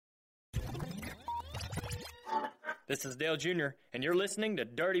This is Dale Jr., and you're listening to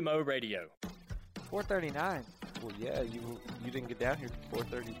Dirty Mo Radio. 4:39. Well, yeah, you didn't get down here till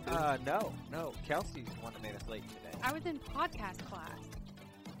 4:32. No. Kelsey's the one that made us late today. I was in podcast class.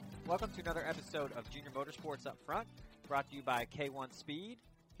 Welcome to another episode of Junior Motorsports Up Front, brought to you by K1 Speed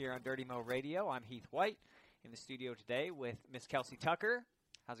here on Dirty Mo Radio. I'm Heath White in the studio today with Miss Kelsey Tucker.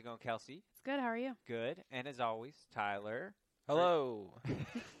 How's it going, Kelsey? It's good. How are you? Good. And as always, Tyler. Hello.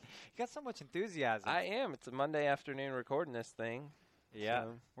 You got so much enthusiasm. I am. It's a Monday afternoon recording this thing. Yeah.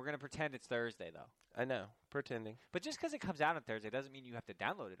 So. We're going to pretend it's Thursday, though. I know. Pretending. But just because it comes out on Thursday doesn't mean you have to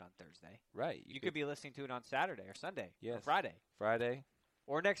download it on Thursday. Right. You could be listening to it on Saturday or Sunday. Yes. Or Friday. Friday.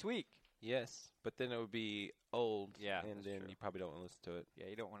 Or next week. Yes. But then it would be old. Yeah, And then true. you probably don't want to listen to it. Yeah,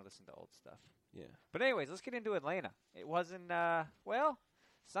 you don't want to listen to old stuff. Yeah. But anyways, let's get into Atlanta. It wasn't,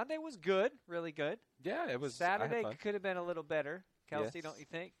 Sunday was good, really good. Yeah, it was. Saturday could have been a little better. Kelsey, Yes. don't you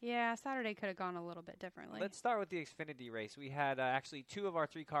think? Yeah, Saturday could have gone a little bit differently. Let's start with the Xfinity race. We had actually two of our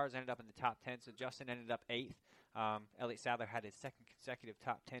three cars ended up in the top 10, so Justin ended up 8th. Elliott Sadler had his second consecutive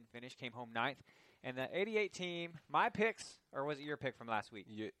top 10 finish, came home 9th. And the 88 team, my picks, or was it your pick from last week?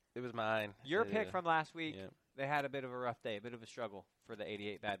 It was mine. Your pick from last week, Yeah. They had a bit of a rough day, a bit of a struggle for the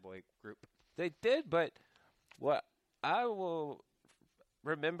 88 bad boy group. They did, but what I will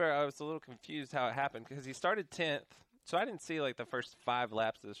remember, I was a little confused how it happened because he started 10th. So I didn't see like the first 5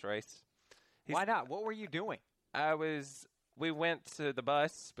 laps of this race. Why not? What were you doing? We went to the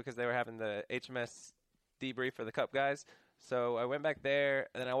bus because they were having the HMS debrief for the Cup guys. So I went back there,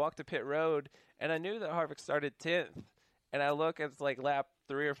 and then I walked to pit road, and I knew that Harvick started 10th. And I look, it's like lap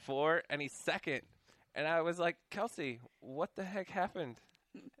 3 or 4, and he's second. And I was like, Kelsey, what the heck happened?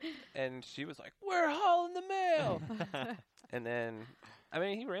 And she was like, we're hauling the mail. And then,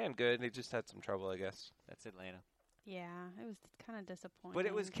 he ran good, and he just had some trouble, I guess. That's Atlanta. Yeah, it was kind of disappointing. But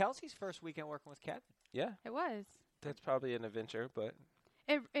it was Kelsey's first weekend working with Kevin. Yeah. It was. That's probably an adventure, but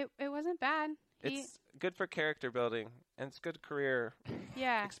It wasn't bad. it's good for character building, and it's good career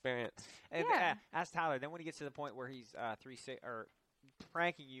Yeah. experience. And Yeah. ask Tyler. Then when he gets to the point where he's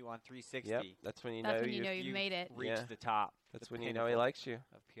pranking you on 360, Yep, that's when you That's know when you know you've made it. reached Yeah. the top. That's the when you know he pinnacle likes you.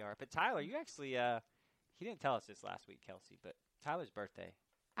 of PR. But Tyler, you actually he didn't tell us this last week, Kelsey. But Tyler's birthday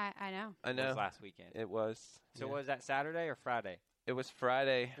I know. I know. was last weekend. It was. So yeah. was that Saturday or Friday? It was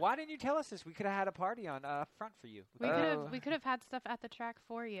Friday. Why didn't you tell us this? We could have had a party on front for you. We could have had stuff at the track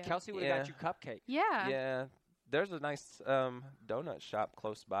for you. Kelsey would have got Yeah. you cupcake. Yeah. Yeah. There's a nice donut shop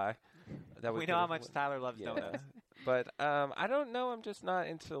close by. That We know how much Tyler loves donuts. But I don't know. I'm just not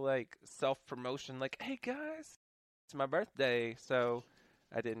into like self-promotion. Like, hey, guys, it's my birthday. So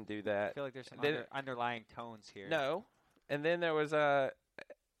I didn't do that. I feel like there's some Then- underlying tones here. No. And then there was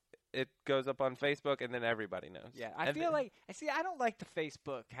it goes up on Facebook, and then everybody knows. Yeah, I And feel then- I don't like the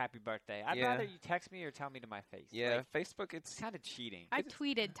Facebook happy birthday. I'd Yeah. rather you text me or tell me to my face. Yeah, Like, Facebook, it's kind of cheating. I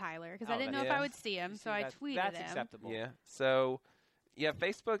tweeted Tyler because Oh, I didn't know if yeah. I would see him, so I tweeted that's him. acceptable. Yeah. So, yeah,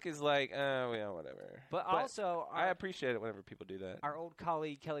 Facebook is like, yeah, whatever. But also, I appreciate it whenever people do that. our old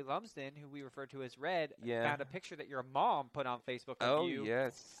colleague Kelly Lumsden, who we refer to as Red, Yeah. found a picture that your mom put on Facebook of Oh, you.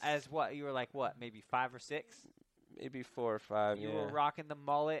 yes. As what? You were like, what, maybe 5 or 6? Maybe 4 or 5, You yeah. were rocking the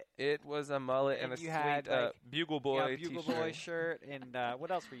mullet. It was a mullet and And a you sweet had, like, Bugle Boy Bugle t-shirt. Boy shirt. And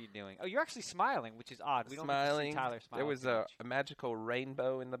what else were you doing? Oh, you're actually smiling, which is odd. We don't get to Smiling. see Tyler smiling. There was too much. a magical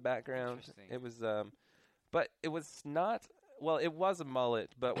rainbow in the background. Interesting. It was, but it was not. Well, it was a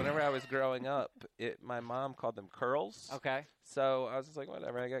mullet, but whenever I was growing up, my mom called them curls. Okay. So I was just like,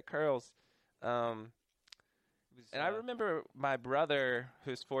 whatever, I got curls. It was, And I remember my brother,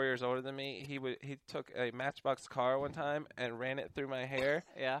 who's 4 years older than me, he took a Matchbox car one time and ran it through my hair.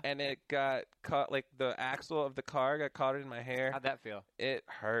 Yeah. And it got caught, like the axle of the car got caught in my hair. How'd that feel? It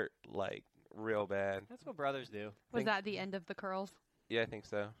hurt, like, real bad. That's what brothers do. Was that the end of the curls? Yeah, I think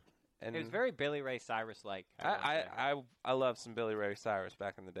so. And It was very Billy Ray Cyrus-like. I love some Billy Ray Cyrus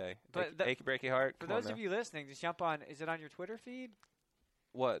back in the day. But Achy Breaky Heart. For those of you listening, just jump on. Is it on your Twitter feed?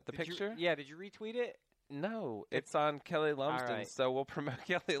 What, the Did you- picture? Yeah, did you retweet it? No, it's on Kelly Lumsden, right. so we'll promote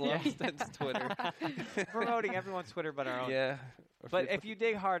Kelly Lumsden's Twitter. Promoting everyone's Twitter but our own. Yeah. But if you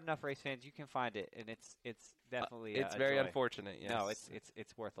dig hard enough, race fans, you can find it, and it's definitely it's a very joy. unfortunate, yes. No,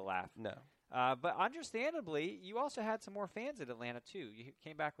 it's worth a laugh. No. But understandably, you also had some more fans at Atlanta too. You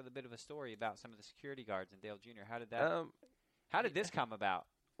came back with a bit of a story about some of the security guards in Dale Jr. How did that? How did this come about?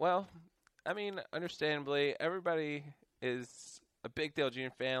 Well, I mean, understandably, everybody is a big Dale Jr.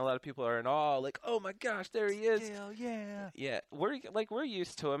 fan. A lot of people are in awe, like, "Oh my gosh, there he is!" Dale, yeah. Yeah, we're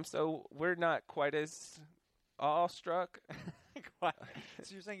used to him, so we're not quite as awestruck. So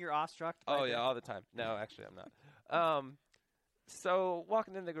you're saying you're awestruck? Oh yeah, all the time. No, actually, I'm not. So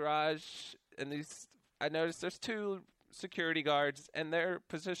walking in the garage, and these I noticed there's 2 security guards, and they're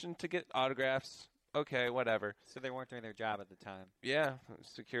positioned to get autographs. Okay, whatever. So they weren't doing their job at the time. Yeah,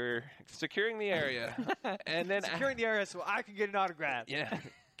 securing the area. And then Securing the area so I can get an autograph. Yeah,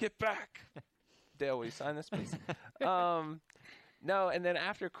 get back. Dale, will you sign this, please? No, and then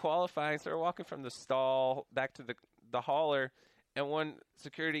after qualifying, so we're walking from the stall back to the hauler, and one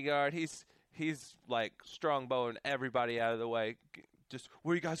security guard, he's like strong bowing everybody out of the way. Just,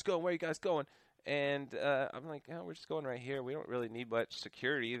 where you guys going? Where you guys going? And I'm like, oh, we're just going right here. We don't really need much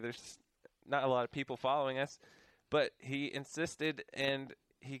security. There's not a lot of people following us. But he insisted, and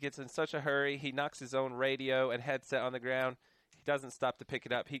he gets in such a hurry. He knocks his own radio and headset on the ground. He doesn't stop to pick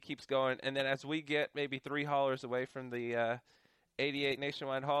it up. He keeps going. And then as we get maybe 3 haulers away from the 88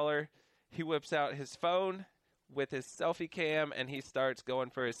 Nationwide hauler, he whips out his phone with his selfie cam, and he starts going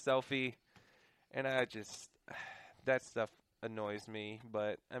for his selfie. And that stuff annoys me.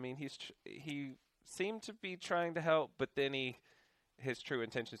 But, I mean, he seemed to be trying to help, but then his true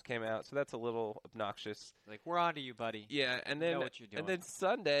intentions came out. So that's a little obnoxious. Like, we're on to you, buddy. Yeah, and We then know what you're doing. And then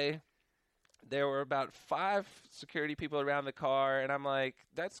Sunday, there were about 5 security people around the car, and I'm like,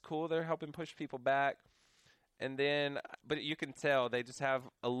 that's cool. They're helping push people back. And then, but you can tell they just have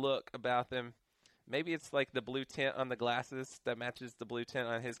a look about them. Maybe it's like the blue tint on the glasses that matches the blue tint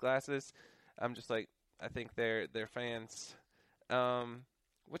on his glasses. I'm just like, I think they're fans,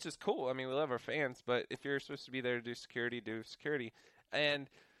 which is cool. I mean, we love our fans, but if you're supposed to be there to do security, do security. And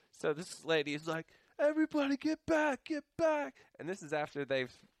so this lady is like, everybody get back, get back. And this is after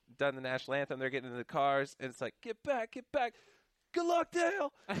they've done the national anthem. They're getting in the cars, and it's like, get back, get back. Good luck,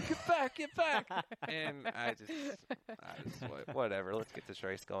 Dale. Get back, get back. And I just whatever. Let's get this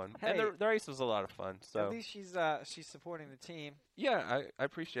race going. Hey. And the race was a lot of fun. So At least she's supporting the team. yeah, I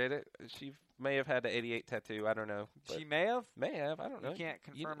appreciate it. She may have had an 88 tattoo. I don't know. But She may have. may have. I don't know. You can't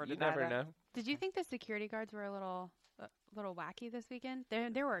confirm or you deny never that? know. Did you think the security guards were a little wacky this weekend?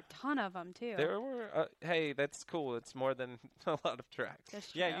 There were a ton of them too. There were. Hey, that's cool. It's more than a lot of tracks.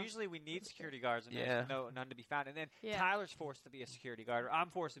 That's Yeah, true. usually we need security guards, and Yeah. there's none to be found. And then Yeah. Tyler's forced to be a security guard, or I'm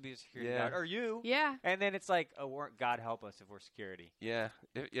forced to be a security Yeah. guard, or you. Yeah. And then it's like, oh, God help us if we're security. Yeah,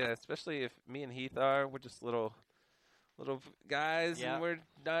 yeah. Especially if me and Heath we're just little guys, Yeah. and we're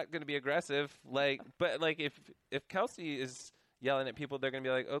not going to be aggressive. But if Kelsey is yelling at people, they're going to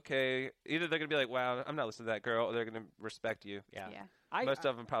be like, okay. Either they're going to be like, wow, I'm not listening to that girl, or they're going to respect you. Yeah. Yeah. Most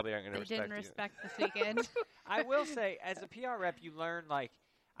of them probably aren't going to They respect didn't you. respect this weekend. I will say, as a PR rep, you learn, like,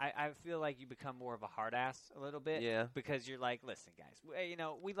 I feel like you become more of a hard ass a little bit. Yeah. Because you're like, listen, guys,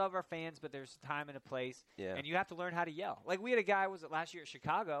 we love our fans, but there's a time and a place. Yeah. And you have to learn how to yell. Like, we had a guy, was it last year at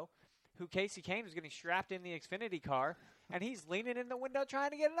Chicago, who Casey Kane was getting strapped in the Xfinity car, and he's leaning in the window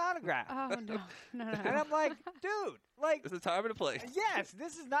trying to get an autograph. Oh no. And I'm like, dude, like, It's a time and a place. yes,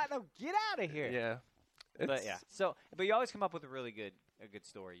 this is not, no, get out of here. Yeah. But It's- yeah, but you always come up with a good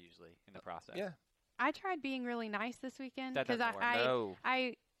story usually in the process. Yeah. I tried being really nice this weekend That because doesn't work. No.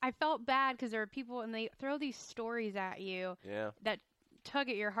 I felt bad because there are people and they throw these stories at you Yeah. that tug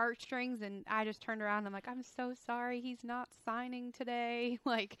at your heartstrings, and I just turned around and I'm like, I'm so sorry he's not signing today.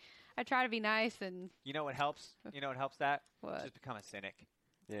 Like, I try to be nice, and You know what helps? You know what helps that? what? Just become a cynic.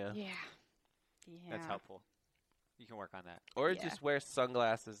 Yeah. Yeah. That's helpful. You can work on that. Or Yeah. just wear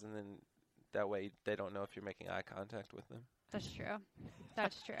sunglasses, and then that way they don't know if you're making eye contact with them. That's true.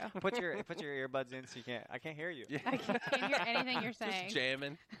 That's true. Put your earbuds in so I can't hear you. I can't hear anything you're saying. Just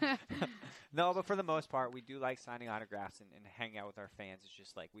jamming. No, but for the most part, we do like signing autographs and hanging out with our fans. It's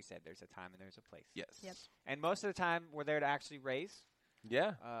just like we said, there's a time and there's a place. Yes. Yep. And most of the time, we're there to actually race.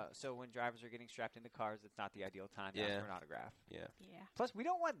 Yeah. So when drivers are getting strapped into cars, it's not the ideal time to Yeah. ask for an autograph. Yeah. Yeah. Plus, we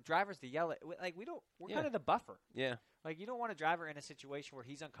don't want drivers to yell at. Like we're Yeah. kind of the buffer. Yeah. Like you don't want a driver in a situation where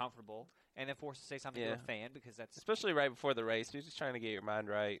he's uncomfortable and then forced to say something to Yeah. a fan because that's Especially right before the race, you're just trying to get your mind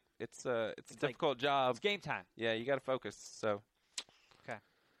right. It's a It's like- difficult job. it's game time. Yeah, you got to focus. So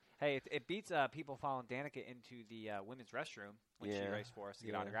Hey, it beats people following Danica into the women's restroom when she Yeah. raced for us to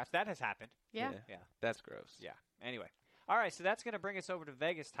get Yeah. autographs. That has happened. Yeah. Yeah. that's gross. Yeah. Anyway. All right, so that's going to bring us over to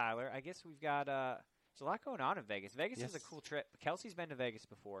Vegas, Tyler. I guess we've got there's a lot going on in Vegas. Vegas is a Yes. cool trip. Kelsey's been to Vegas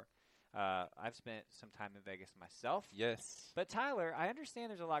before. I've spent some time in Vegas myself. Yes. But Tyler, I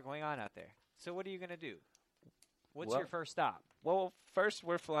understand there's a lot going on out there. So what are you going to do? What's Well- your first stop? Well, first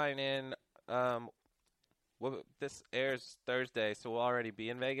we're flying in. This airs Thursday, so we'll already be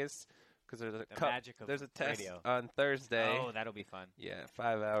in Vegas because there's a magic of there's a test radio. on Thursday. Oh, that'll be fun. Yeah,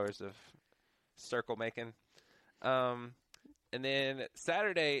 5 hours of circle making. And then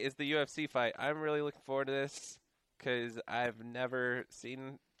Saturday is the UFC fight. I'm really looking forward to this because I've never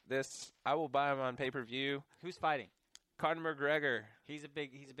seen this. I will buy them on pay-per-view. Who's fighting? Conor McGregor. He's a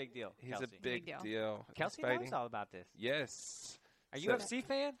big deal. He's Kelsey. a big deal. deal. He's Kelsey fighting. knows all about this. Yes. Are you a UFC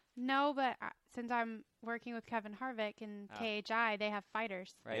fan? No, but since I'm working with Kevin Harvick and KHI, they have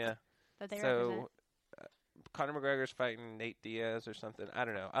fighters Right. Yeah. that they represent. So Conor McGregor's fighting Nate Diaz or something. I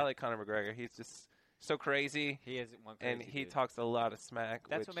don't know. I like Conor McGregor. He's just so crazy, He is one crazy and he dude. talks a lot of smack.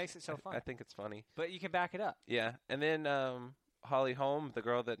 That's which what makes it so fun. I think it's funny. But you can back it up. Yeah. And then Holly Holm, the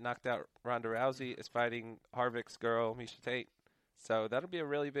girl that knocked out Ronda Rousey, is fighting Harvick's girl, Miesha Tate. So that'll be a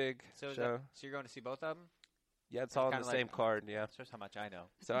really big So show. so you're going to see both of them? Yeah, it's all on kinda the like- same card, yeah. Shows how much I know.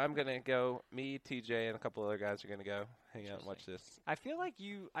 So I'm going to go, me, TJ, and a couple other guys are going to go hang out and watch this. I feel like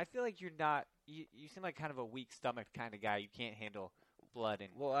you're not. You seem like kind of a weak stomach kind of guy. You can't handle blood and.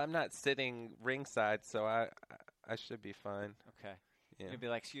 Well, I'm not sitting ringside, so I should be fine. Okay. Yeah. You'd be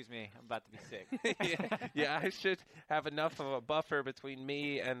like, "Excuse me, I'm about to be sick." yeah, I should have enough of a buffer between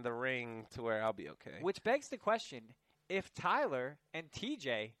me and the ring to where I'll be okay. Which begs the question: if Tyler and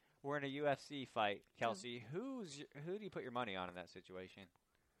TJ were in a UFC fight, Kelsey, who do you put your money on in that situation?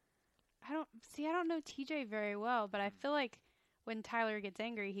 I don't know TJ very well, but I feel like when Tyler gets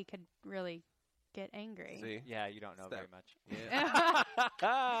angry, he could really get angry. See? Yeah, you don't know Step. very much.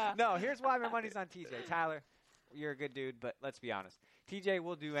 Yeah. No, here's why my money's on TJ. Tyler, you're a good dude, but let's be honest. TJ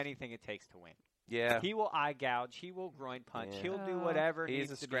will do anything it takes to win. Yeah. He will eye gouge. He will groin punch. Yeah. He'll do whatever He's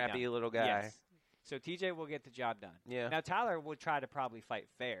needs a to be scrappy done. little guy. Yes. So TJ will get the job done. Yeah. Now Tyler will try to probably fight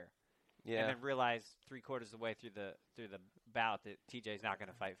fair, Yeah. and then realize 3/4 of the way through the bout that TJ's not going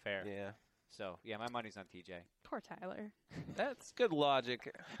to fight fair. Yeah. So yeah, my money's on TJ. Poor Tyler. That's good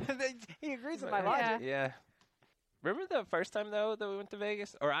logic. He agrees with my Yeah. logic. Yeah. Remember the first time, though, that we went to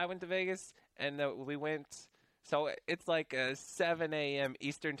Vegas? Or I went to Vegas, and we went... So it's like a 7 a.m.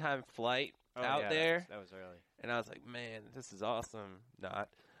 Eastern time flight out there. That was early. And I was like, man, this is awesome. Not.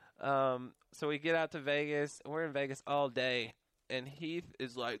 So we get out to Vegas, and we're in Vegas all day. And Heath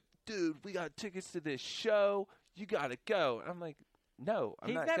is like, dude, we got tickets to this show. You got to go. And I'm like, no, I'm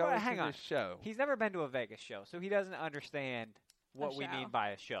He's not never- going hang to on. this show. He's never been to a Vegas show, so he doesn't understand what we show. mean by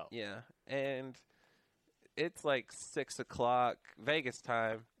a show. Yeah. And it's like 6 o'clock Vegas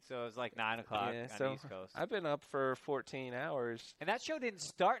time. So it was like 9 o'clock Yeah, on so the East Coast. I've been up for 14 hours. And that show didn't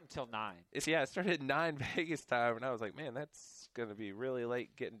start until 9. It started at 9 Vegas time, and I was like, man, that's going to be really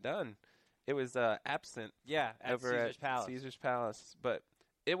late getting done. It was Absent Yeah, at over Caesar's at Palace. Caesar's Palace. But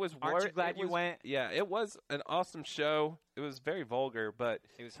it was Aren't you glad you went? Yeah, it was an awesome show. It was very vulgar, but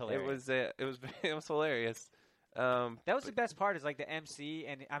It was hilarious. it was hilarious. That was the best part is like the MC,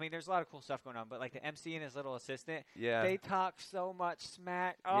 and I mean, there's a lot of cool stuff going on, but like the MC and his little assistant, Yeah. they talk so much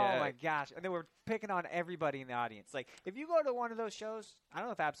smack. Oh Yeah. my gosh. And they were picking on everybody in the audience. Like, if you go to one of those shows, I don't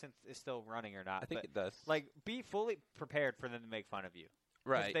know if Absinthe is still running or not, I think but it does. like, be fully prepared for them to make fun of you.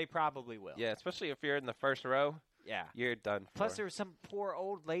 'Cause right. They probably will. Yeah, especially if you're in the first row, Yeah. you're done for. Plus, there was some poor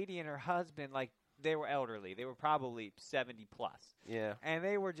old lady and her husband, like, they were elderly. They were probably 70 plus. Yeah. And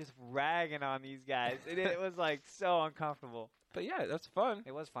they were just ragging on these guys. And it was, like, so uncomfortable. But yeah, that's fun.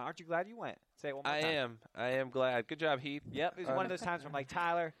 It was fun. Aren't you glad you went? Say it one more I time. am glad. Good job, Heath. Yep. It was one of those times where I'm like,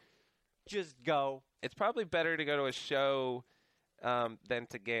 Tyler, just go. It's probably better to go to a show than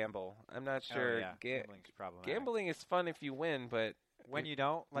to gamble. I'm not sure. Oh, yeah. Gambling's problematic. Gambling is fun if you win, but When you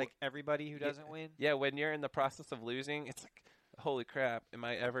don't, like everybody who doesn't win. yeah, when you're in the process of losing, it's like, holy crap, am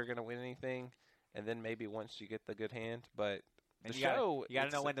I ever going to win anything? And then maybe once you get the good hand, but And the you gotta- show, You got to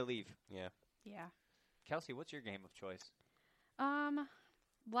it's- know when to leave. Yeah. Yeah. Kelsey, what's your game of choice?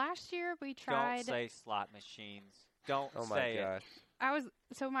 Last year we tried. Don't say slot machines. Don't Oh my say it. gosh.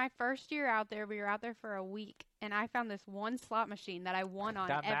 My first year out there, we were out there for a week, and I found this one slot machine that I won on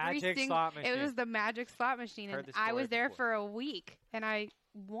The every magic single. slot It machine. was the magic slot machine, Heard and the I story was there before. for a week, and I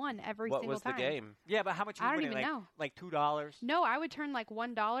won every What single was time. the game? Yeah, but how much you I don't winning? even like, know. Like $2? No, I would turn like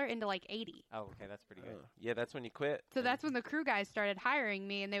 $1 into like 80. Oh, okay, that's pretty good. Yeah, that's when you quit. So that's when the crew guys started hiring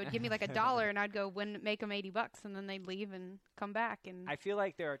me, and they would give me like $1, and I'd go make them $80, and then they'd leave and come back. And I feel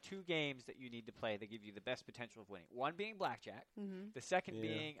like there are two games that you need to play that give you the best potential of winning. One being blackjack. Mhm. The second Yeah.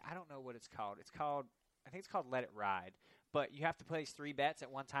 being, I don't know what it's called. I think it's called Let It Ride. But you have to place 3 bets at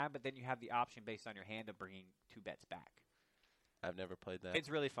one time, but then you have the option based on your hand of bringing 2 bets back. I've never played that. It's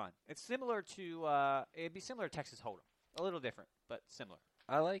really fun. It's similar to, it'd be similar to Texas Hold'em. A little different, but similar.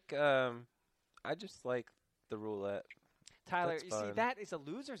 I like. I just like the roulette. Tyler, That's you see, fun. that is a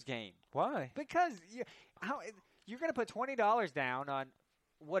loser's game. Why? Because you're going to put $20 down on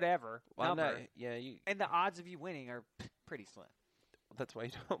whatever Well, I'm number, not. Yeah, you. and the odds of you winning are pretty slim. That's why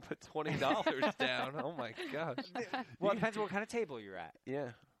you don't put $20 down. Oh my gosh. Well, it depends what kind of table you're at.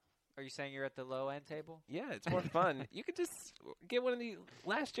 Yeah. Are you saying you're at the low end table? Yeah, it's more fun. You could just get one of these.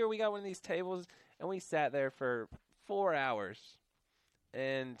 Last year we got one of these tables and we sat there for 4 hours,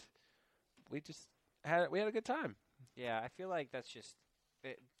 and we had a good time. Yeah, I feel like that's just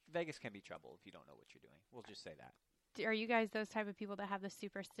Vegas can be trouble if you don't know what you're doing. We'll just say that. Are you guys those type of people that have the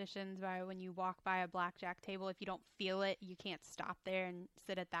superstitions by when you walk by a blackjack table, if you don't feel it, you can't stop there and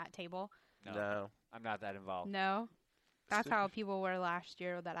sit at that table? No. I'm not that involved. No. That's how people were last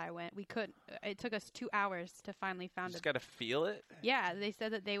year that I went. We couldn't. It took us 2 hours to finally You find just it. got to feel it. Yeah, they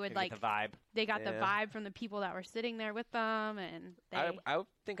said that they would Get the vibe. They got the Yeah. vibe from the people that were sitting there with them, and they. I would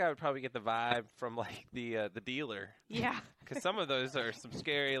think I would probably get the vibe from like the dealer, Yeah, because some of those are some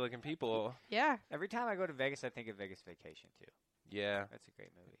scary looking people. yeah. Every time I go to Vegas, I think of Vegas Vacation too. Yeah, That's a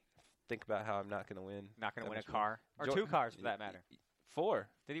great movie. think about how I'm not going to win. Not going to That win a much car or Jo- 2 cars for that matter. 4.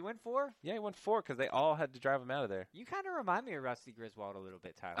 Did he win 4? Yeah, he won 4 because they all had to drive him out of there. You kind of remind me of Rusty Griswold a little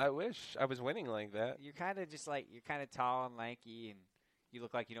bit, Tyler. I wish I was winning like that. You're kind of just like you're kind of tall and lanky, and you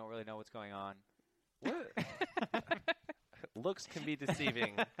look like you don't really know what's going on. What? Looks can be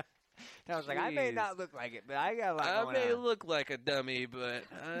deceiving. I was like, I may Jeez. not look like it, but I got a lot I going may on. look like a dummy, but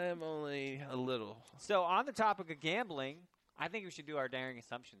I'm only a little. So on the topic of gambling, I think we should do our daring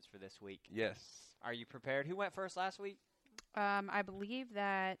assumptions for this week. Yes. Are you prepared? Who went first last week? I believe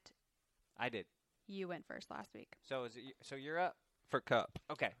that I did. you went first last week. So so you're up. For Cup.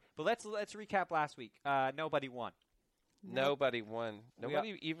 Okay, but let's recap last week. Nobody won. Nobody won. We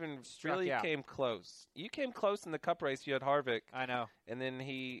Nobody even struck really out. came close. You came close in the Cup race. You had Harvick, I know. and then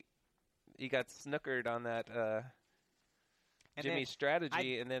he got snookered on that And Jimmy then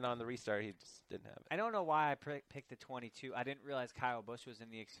strategy, and then on the restart he just didn't have it. I don't know why I picked the 22. I didn't realize Kyle Busch was in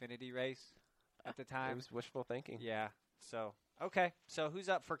the Xfinity race at the time. It was wishful thinking. Yeah. So okay. So who's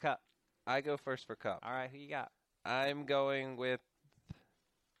up for Cup? I go first for Cup. All right. Who you got? I'm going with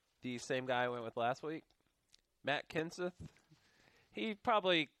the same guy I went with last week, Matt Kenseth. He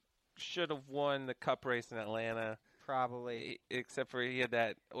probably should have won the Cup race in Atlanta, Probably. except for he had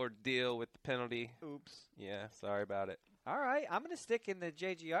that ordeal with the penalty. Oops. Yeah, sorry about it. All right. I'm going to stick in the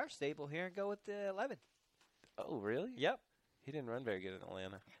JGR stable here and go with the 11. Oh, really? Yep. He didn't run very good in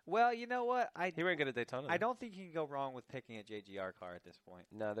Atlanta. Well, you know what? He ran good at Daytona. I don't think you can go wrong with picking a JGR car at this point.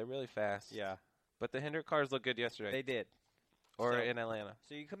 No, they're really fast. Yeah. But the Hendrick cars look good yesterday. They did. or so- in Atlanta.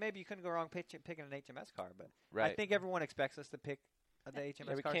 So maybe you couldn't go wrong picking an HMS car, but Right. I think everyone expects us to pick the HMS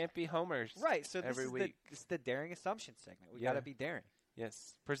Yeah, we car. can't be homers. Right. So this every is week. this is the daring assumption segment. We Yeah. got to be daring.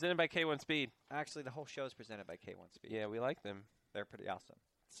 Yes. Presented by K1 Speed. Actually, the whole show is presented by K1 Speed. Yeah, we like them. They're pretty awesome.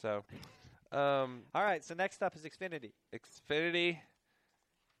 So, All right. So next up is Xfinity. Xfinity.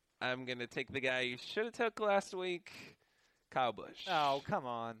 I'm going to take the guy you should have took last week, Kyle Busch. Oh, come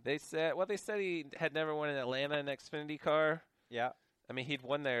on. They said he had never won in Atlanta in an Xfinity car. Yeah. I mean, he'd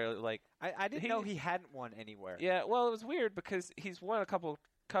won there like I didn't know he hadn't won anywhere. yeah. Well, it was weird because he's won a couple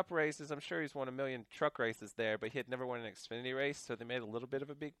Cup races. I'm sure he's won a million truck races there, but he had never won an Xfinity race, so they made a little bit of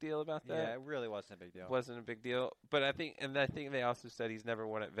a big deal about that. Yeah, it really wasn't a big deal. Wasn't a big deal, but I think they also said he's never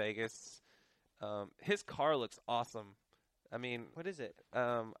won at Vegas. His car looks awesome. I mean, What is it?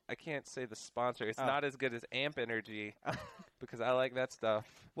 I can't say the sponsor. It's Oh. not as good as Amp Energy because I like that stuff.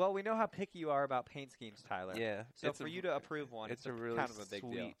 Well, we know how picky you are about paint schemes, Tyler. Yeah. So it's for a- you to approve one, it's a it's really kind of a big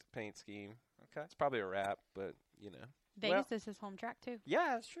sweet deal. paint scheme. Okay. It's probably a wrap, but you know, Vegas is his home track too.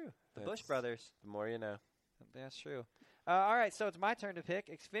 Yeah, that's true. The Busch That's- brothers. the more you know. That's true. All right, so it's my turn to pick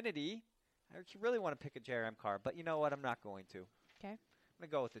Xfinity. I really want to pick a JRM car, but you know what? I'm not going to. 'Kay. I'm going to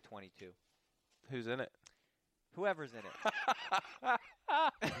go with the 22. Who's in it? Whoever's in it.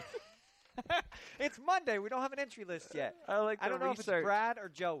 It's Monday. We don't have an entry list yet. I like. I don't know if it's Brad or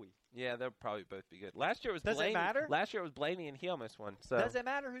Joey. Yeah, they'll probably both be good. Last year it was Does it Blaney. matter? Last year it was Blaney, and he almost won. So Does it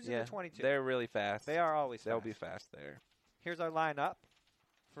matter who's in yeah, the 22? they're really fast. They are always They'll fast. be fast there. Here's our lineup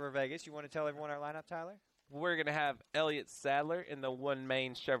for Vegas. You want to tell everyone our lineup, Tyler? We're going to have Elliott Sadler in the one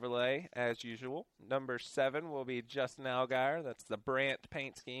main Chevrolet, as usual. Number 7 will be Justin Allgaier. That's the Brandt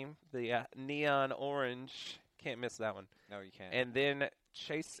paint scheme, the neon orange. Can't miss that one. No, you can't. And then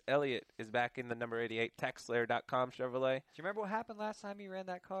Chase Elliott is back in the number 88 TaxSlayer.com Chevrolet. Do you remember what happened last time you ran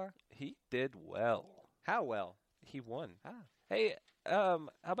that car? He did well. How well? He won. Ah. Hey, how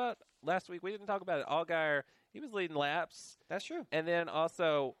about last week? We didn't talk about it. Allgaier, he was leading laps. That's true. And then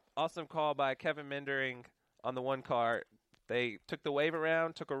also, awesome call by Kevin Mindering on the one car. They took the wave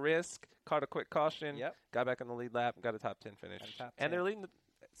around, took a risk, caught a quick caution, Yep. got back on the lead lap, and got a top 10 finish. Got a top And 10. they're leading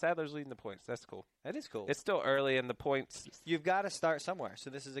Sadler's leading the points. That's cool. That is cool. It's still early in the points. You've got to start somewhere, so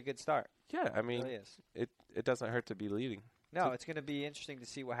this is a good start. Yeah, I It mean, really is. it doesn't hurt to be leading. No, it's going to be interesting to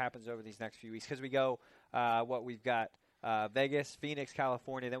see what happens over these next few weeks because we go, we've got Vegas, Phoenix,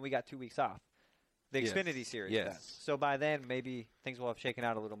 California, then we got 2 weeks off. The Yes. Xfinity Series. Yes. then. So by then, maybe things will have shaken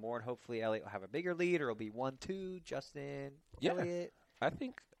out a little more, and hopefully Elliott will have a bigger lead, or it'll be 1-2, Justin, Yeah. Elliott. I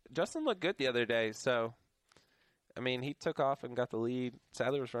think Justin looked good the other day, so I mean, he took off and got the lead.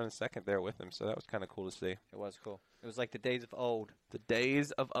 Sadler was running second there with him, so that was kind of cool to see. It was cool. It was like the days of old. The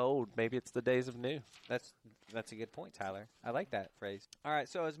days of old. Maybe it's the days of new. That's a good point, Tyler. I like that phrase. All right,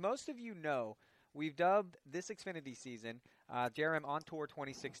 so as most of you know, we've dubbed this Xfinity season JRM On Tour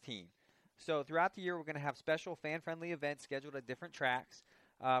 2016. So throughout the year, we're going to have special fan-friendly events scheduled at different tracks.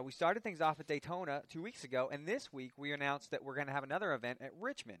 We started things off at Daytona 2 weeks ago, and this week we announced that we're going to have another event at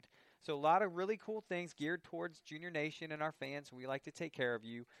Richmond. So a lot of really cool things geared towards Junior Nation and our fans. We like to take care of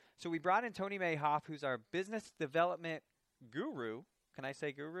you. So we brought in Tony Mayhoff, who's our business development guru. Can I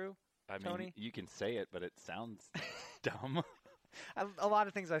say guru? I mean, Tony? you can say it, but it sounds dumb. A lot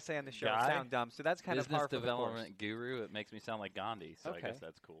of things I say on the show Guy? sound dumb, so that's kind Business of par for the course. development guru. It makes me sound like Gandhi, so I Okay. guess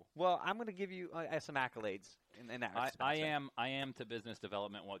that's cool. Well, I'm going to give you some accolades in that respect. I am to business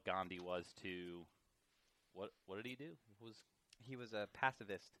development what Gandhi was to. What did he do? He was a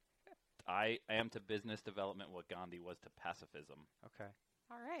pacifist. I am to business development what Gandhi was to pacifism. Okay.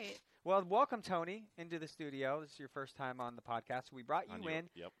 All right. Well, welcome, Tony, into the studio. This is your first time on the podcast. We brought you in.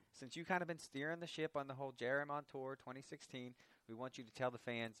 Yep. Since you kind of been steering the ship on the whole JRM on Tour 2016, we want you to tell the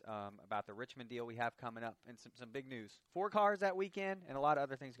fans about the Richmond deal we have coming up and some big news. 4 cars that weekend and a lot of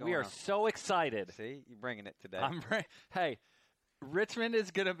other things going We are on. so excited. See, you're bringing it today. Hey, Richmond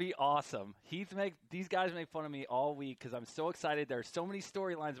is going to be awesome. These guys make fun of me all week because I'm so excited. There are so many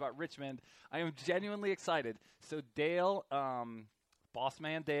storylines about Richmond. I am genuinely excited. So Dale, Boss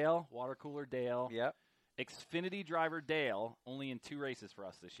Man Dale, Water Cooler Dale, Yep. Xfinity driver Dale, only in 2 races for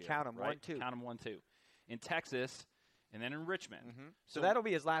us this year. Count 'em, right? 1-2. Count them 1-2. In Texas, and then in Richmond. Mm-hmm. So that'll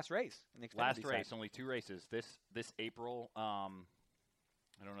be his last race. In the Xfinity Last side. race, only 2 races. This April, I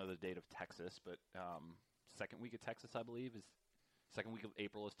don't know the date of Texas, but second week of Texas, I believe, is second week of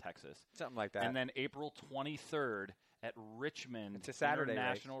April is Texas. Something like that. And then April 23rd at Richmond It's a Saturday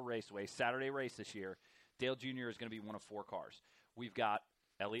International Raceway, Saturday race this year. Dale Jr. is going to be one of 4 cars. We've got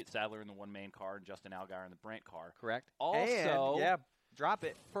Elliott Sadler in the one main car and Justin Allgaier in the Brandt car. Correct. Also, And, drop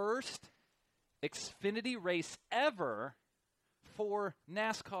it. first Xfinity race ever for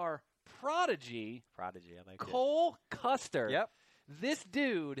NASCAR prodigy Prodigy, I like it. Cole Custer. Yep. This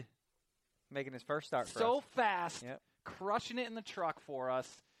dude, Making his first start for so us. fast, Yep. crushing it in the truck for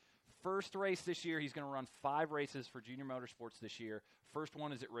us. First race this year. He's going to run 5 races for Junior Motorsports this year. First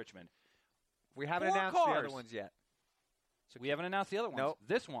one is at Richmond. We haven't 4 announced the other cars. ones yet. So we haven't announced the other ones. Nope.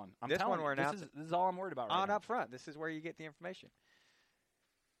 This one. I'm This telling one you, we're this announcing. is all I'm worried about right On now. up front. This is where you get the information.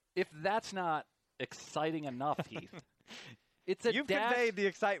 If that's not exciting enough, Heath, it's a You've dash. conveyed the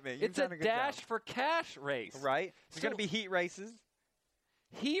excitement. You've It's a done a good dash job. for cash race. Right? There's going So- to be heat races.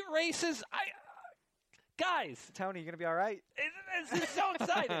 Heat races. Guys, Tony, you going to be all right? this is so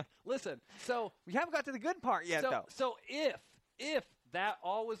exciting. Listen, so We haven't got to the good part yet, though. So if that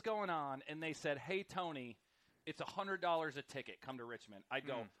all was going on and they said, "Hey Tony, it's $100 a ticket, come to Richmond," I'd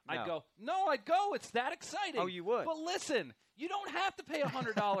go, no. I'd go. It's that exciting. Oh, you would? But listen, you don't have to pay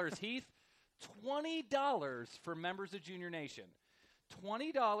 $100, Heath. $20 for members of Junior Nation.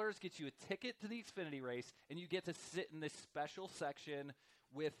 $20 gets you a ticket to the Xfinity race, and you get to sit in this special section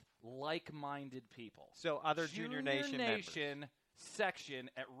with like-minded people. So other Junior Nation members. section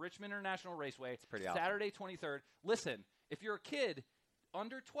at Richmond International Raceway. It's pretty awesome. Saturday 23rd. Listen, if you're a kid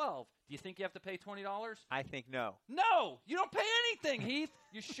under 12, do you think you have to pay $20? I think no. No, you don't pay anything, Heath.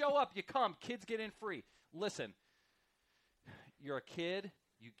 You show up, you come, kids get in free. Listen, you're a kid,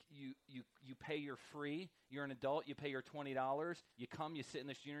 you pay your free. You're an adult, you pay your $20. You come, you sit in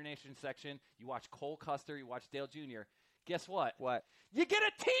this Junior Nation section, you watch Cole Custer, you watch Dale Jr. Guess what? What? You get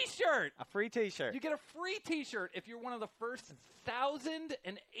a T-shirt. A free T-shirt. You get a free T-shirt if you're one of the first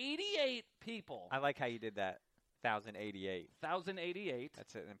 1,088 people. I like how you did that. 1,088. 1,088.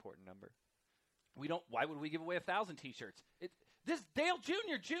 That's an important number. We don't. Why would we give away 1,000 T-shirts? This Dale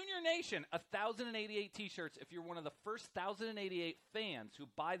Jr. Junior Nation, 1,088 T-shirts. If you're one of the first 1,088 fans who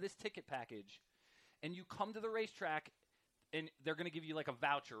buy this ticket package, and you come to the racetrack, and they're going to give you like a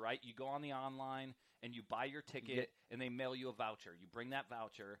voucher, right? You go on the online and you buy your ticket, and they mail you a voucher. You bring that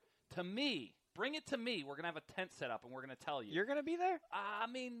voucher to me. Bring it to me. We're going to have a tent set up, and we're going to tell you. You're going to be there? I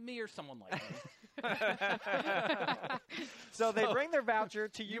mean, me or someone like me. So they bring their voucher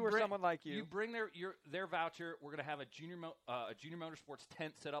to you or bring- someone like you. You bring their voucher. We're going to have a Junior Motorsports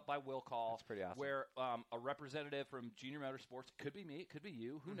tent set up by Will Call. That's pretty awesome. Where a representative from Junior Motorsports, it could be me, it could be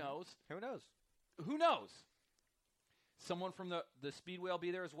you, who knows? Who knows? Who knows? Someone from the Speedway will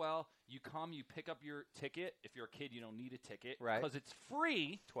be there as well. You come, you pick up your ticket. If you're a kid, you don't need a ticket. Right. Because it's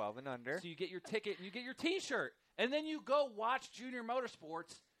free. 12 and under. So you get your ticket and you get your T-shirt. And then you go watch Junior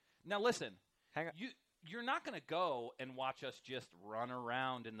Motorsports. Now, listen. Hang on. You're not going to go and watch us just run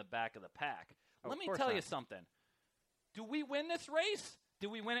around in the back of the pack. Let me course tell not. you something. Do we win this race?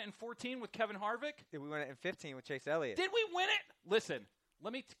 Did we win it in 14 with Kevin Harvick? Did we win it in 15 with Chase Elliott? Did we win it? Listen,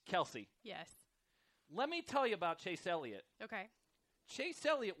 Kelsey, Yes. let me tell you about Chase Elliott. Okay. Chase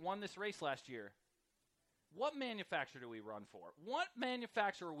Elliott won this race last year. What manufacturer do we run for? What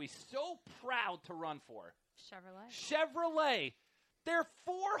manufacturer are we so proud to run for? Chevrolet. Their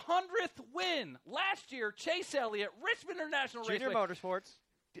 400th win last year, Chase Elliott, Richmond International Junior Raceway. Motorsports.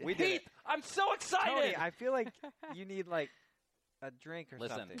 We did Heath, it. I'm so excited. Tony, I feel like you need like a drink or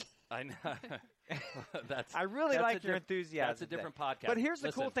Listen, something. I know. I really that's like a your diff- enthusiasm. That's a different podcast. But here's the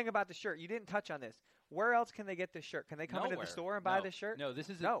Listen, cool thing about the shirt. You didn't touch on this. Where else can they get this shirt? Can they come into nowhere. the store and buy No. this shirt? No, this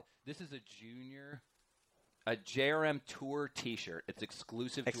is No. This is a JRM Tour T-shirt. It's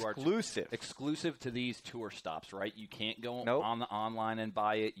exclusive to our exclusive to these tour stops, right? You can't go Nope. on the online and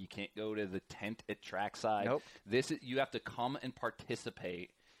buy it. You can't go to the tent at trackside. Nope. You have to come and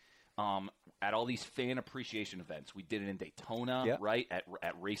participate at all these fan appreciation events. We did it in Daytona, Yep. right?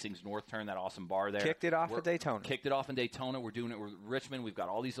 At Racing's North Turn, that awesome bar there. Kicked it off at Daytona. Kicked it off in Daytona. We're doing it with Richmond. We've got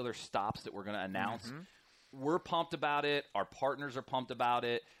all these other stops that we're going to announce. Mm-hmm. We're pumped about it. Our partners are pumped about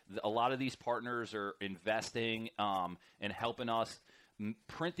it. A lot of these partners are investing and helping us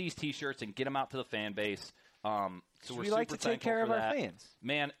print these T-shirts and get them out to the fan base. So we're we like super to take thankful care for of our that. fans.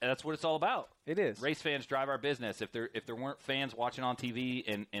 Man, that's what it's all about. It is. Race fans drive our business. If there weren't fans watching on TV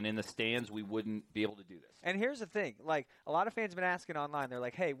and in the stands, we wouldn't be able to do this. And here's the thing. Like, a lot of fans have been asking online. They're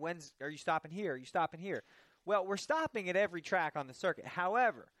like, hey, are you stopping here? Are you stopping here? Well, we're stopping at every track on the circuit.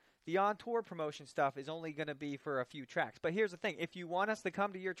 However, the on-tour promotion stuff is only going to be for a few tracks. But here's the thing. If you want us to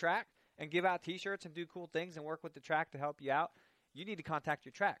come to your track and give out T-shirts and do cool things and work with the track to help you out, you need to contact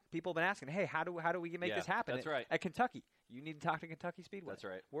your track. People have been asking, hey, how do we make this happen that's right. at Kentucky? You need to talk to Kentucky Speedway. That's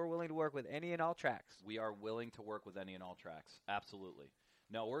right. We're willing to work with any and all tracks. We are willing to work with any and all tracks. Absolutely.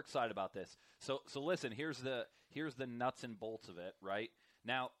 No, we're excited about this. So listen, here's the nuts and bolts of it, right?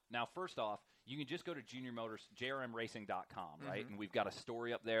 Now first off, you can just go to jrmracing.com, right? Mhm. And we've got a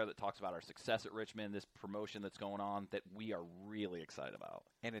story up there that talks about our success at Richmond, this promotion that's going on that we are really excited about.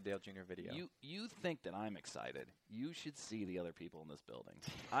 And a Dale Jr. video. You think that I'm excited? You should see the other people in this building.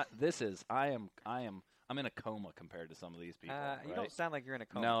 I'm in a coma compared to some of these people. You right? don't sound like you're in a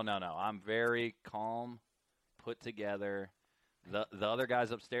coma. No. I'm very calm, put together. The other guys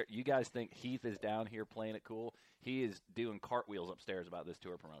upstairs, you guys think Heath is down here playing it cool. He is doing cartwheels upstairs about this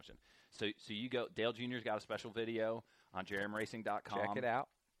tour promotion. So you go, Dale Jr.'s got a special video on jrmracing.com. Check it out.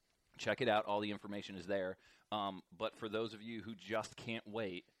 Check it out. All the information is there. But for those of you who just can't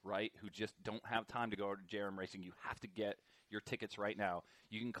wait, right, who just don't have time to go to JRM Racing, you have to get your tickets right now.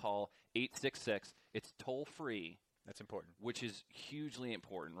 You can call 866. It's toll-free. That's important. Which is hugely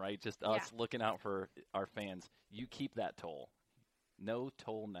important, right? Just us looking out for our fans. You keep that toll. No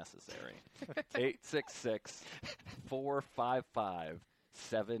toll necessary.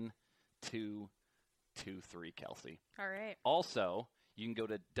 866-455-7223, Kelsey. All right. Also, you can go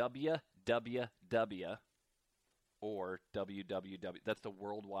to www or www. That's the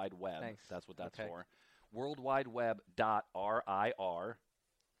World Wide Web. Thanks. That's what that's Okay. for. worldwideweb.rir,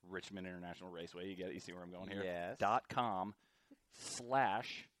 Richmond International Raceway. You get it? You see where I'm going here? Yes. .com//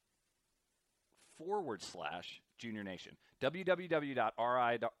 Junior Nation. www.rir.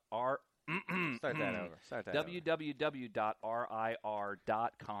 Start that over.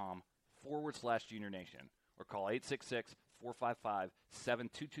 www.rir.com/Junior Nation or call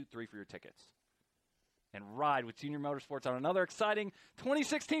 866-455-7223 for your tickets. And ride with Junior Motorsports on another exciting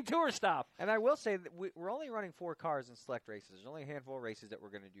 2016 tour stop. And I will say that we're only running 4 cars in select races. There's only a handful of races that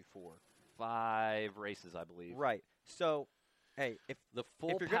we're going to do 4. 5 races, I believe. Right. So, hey, if The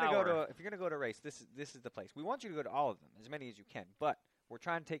full you're power. going to go to a race, this is the place. We want you to go to all of them, as many as you can. But we're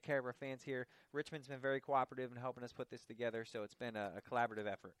trying to take care of our fans here. Richmond's been very cooperative in helping us put this together, so it's been a collaborative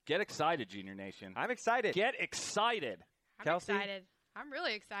effort. Get excited, Junior Nation. I'm excited. Get excited. I'm Kelsey? excited. I'm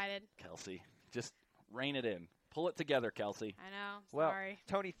really excited. Kelsey, just rein it in. Pull it together, Kelsey. I know. Well, Sorry.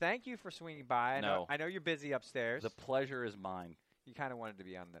 Tony, thank you for swinging by. I know you're busy upstairs. The pleasure is mine. You kind of wanted to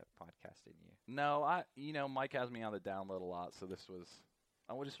be on the podcast, didn't you? No, Mike has me on the download a lot, so this was.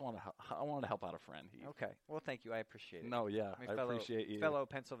 I wanted to help out a friend. Okay. Well, thank you. I appreciate it. No, yeah, My I appreciate you. Fellow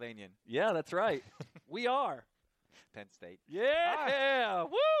Pennsylvanian, Yeah, that's right. We are. Penn State. Yeah.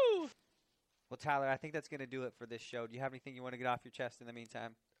 Woo! Well, Tyler, I think that's going to do it for this show. Do you have anything you want to get off your chest in the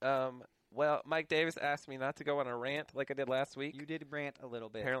meantime? Well, Mike Davis asked me not to go on a rant like I did last week. You did rant a little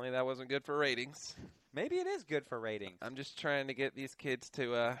bit. Apparently that wasn't good for ratings. Maybe it is good for ratings. I'm just trying to get these kids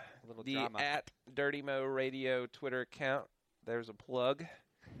to A little the drama. at Dirty Mo Radio Twitter account. There's a plug.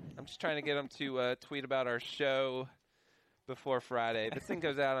 I'm just trying to get them to tweet about our show before Friday. This thing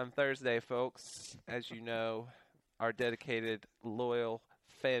goes out on Thursday, folks. As you know, our dedicated, loyal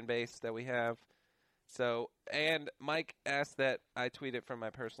fan base that we have. So, and Mike asked that I tweet it from my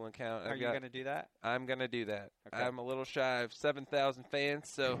personal account. Are you going to do that? I'm going to do that. Okay. I'm a little shy of 7,000 fans,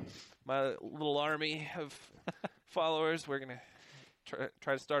 so my little army of followers, we're going to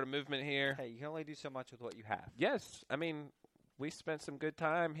try to start a movement here. Hey, you can only do so much with what you have. Yes, I mean, we spent some good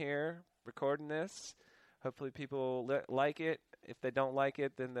time here recording this. Hopefully people like it. If they don't like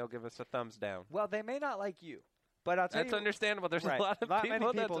it, then they'll give us a thumbs down. Well, they may not like you. But I'll tell That's you, understandable. There's right, a lot of many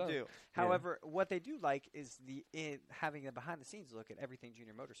people people that do. However, what they do like is having a behind-the-scenes look at everything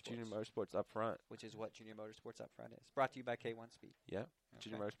Junior Motorsports, Junior Motorsports up front. which is what Junior Motorsports up front is. Brought to you by K1 Speed. Yeah,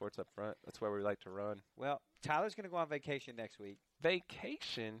 Junior Okay. Motorsports up front. That's where we like to run. Well, Tyler's going to go on vacation next week.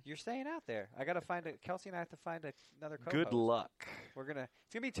 Vacation. You're staying out there. I got to find Kelsey and I have to find another co-host. Good luck. It's going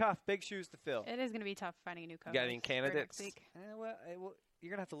to be tough. Big shoes to fill. It is going to be tough finding a new co-host. got any for next candidates? week. Well, you're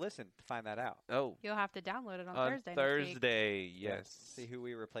going to have to listen to find that out. Oh, You'll have to download it on on Thursday. Next week. Thursday, yes. See who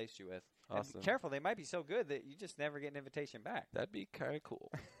we replaced you with. And Awesome. be careful. They might be so good that you just never get an invitation back. That'd be kind of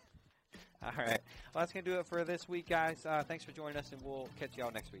cool. All right. Well, that's going to do it for this week, guys. Thanks for joining us, and we'll catch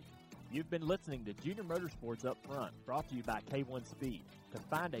y'all next week. You've been listening to Junior Motorsports Up Front, brought to you by K1 Speed. To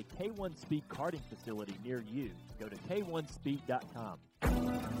find a K1 Speed karting facility near you, go to k1speed.com.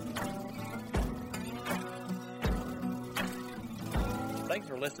 Thanks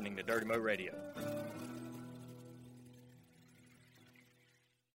for listening to Dirty Mo Radio.